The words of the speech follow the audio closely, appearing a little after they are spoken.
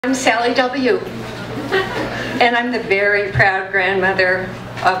I'm Sally W. And I'm the very proud grandmother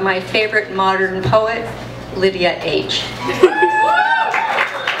of my favorite modern poet, Lydia H.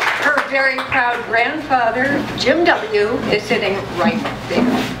 Her very proud grandfather, Jim W., is sitting right there.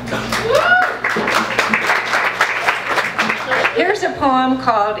 Here's a poem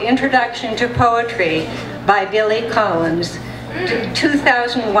called Introduction to Poetry by Billy Collins,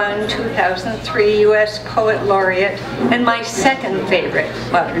 2001-2003 U.S. Poet Laureate, and my second favorite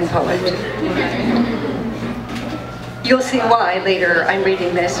modern poet. You'll see why later. I'm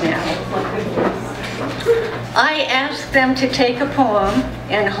reading this now. I ask them to take a poem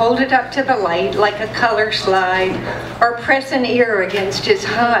and hold it up to the light like a color slide, or press an ear against his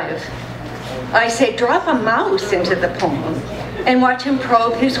hive. I say, drop a mouse into the poem and watch him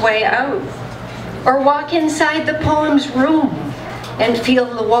probe his way out. Or walk inside the poem's room and feel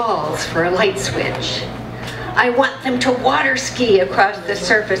the walls for a light switch. I want them to water ski across the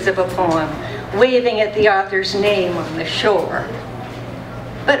surface of a poem, waving at the author's name on the shore.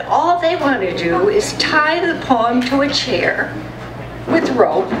 But all they want to do is tie the poem to a chair with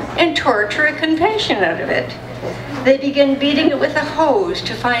rope and torture a confession out of it. They begin beating it with a hose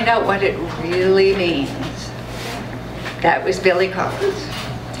to find out what it really means. That was Billy Collins.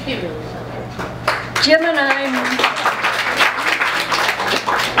 Jim and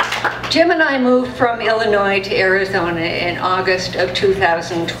I moved from Illinois to Arizona in August of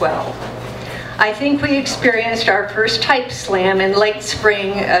 2012. I think we experienced our first type slam in late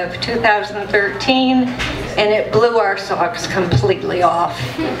spring of 2013, and it blew our socks completely off.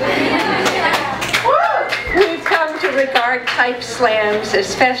 We've come to regard type slams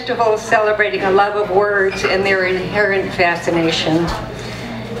as festivals celebrating a love of words and their inherent fascination.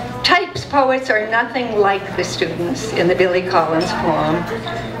 Types poets are nothing like the students in the Billy Collins poem.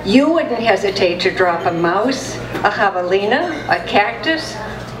 You wouldn't hesitate to drop a mouse, a javelina, a cactus,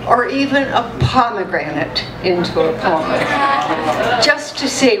 or even a pomegranate into a poem, just to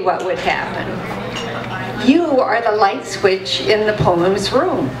see what would happen. You are the light switch in the poem's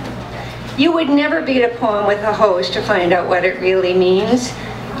room. You would never beat a poem with a hose to find out what it really means.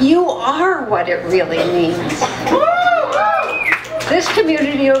 You are what it really means. This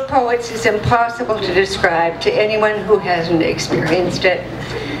community of poets is impossible to describe to anyone who hasn't experienced it.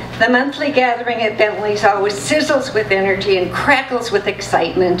 The monthly gathering at Bentley's always sizzles with energy and crackles with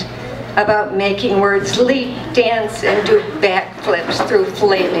excitement about making words leap, dance, and do backflips through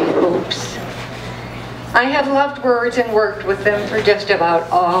flaming hoops. I have loved words and worked with them for just about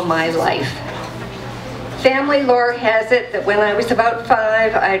all my life. Family lore has it that when I was about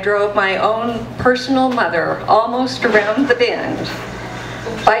 5, I drove my own personal mother almost around the bend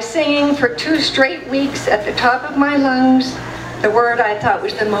by singing for 2 straight weeks at the top of my lungs the word I thought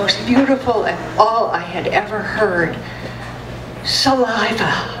was the most beautiful of all I had ever heard: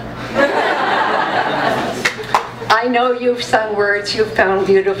 saliva. I know you've sung words you've found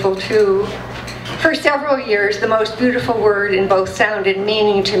beautiful too. For several years, the most beautiful word in both sound and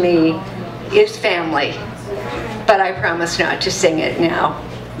meaning to me is family. But I promise not to sing it now.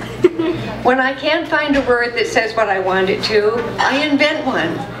 When I can't find a word that says what I want it to, I invent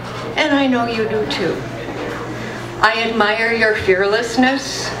one, and I know you do too. I admire your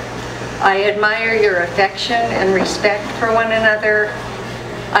fearlessness. I admire your affection and respect for one another.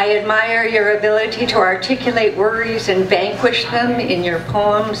 I admire your ability to articulate worries and vanquish them in your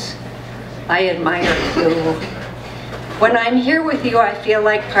poems. I admire you. When I'm here with you, I feel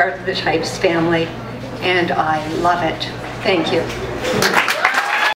like part of the Types family, and I love it. Thank you.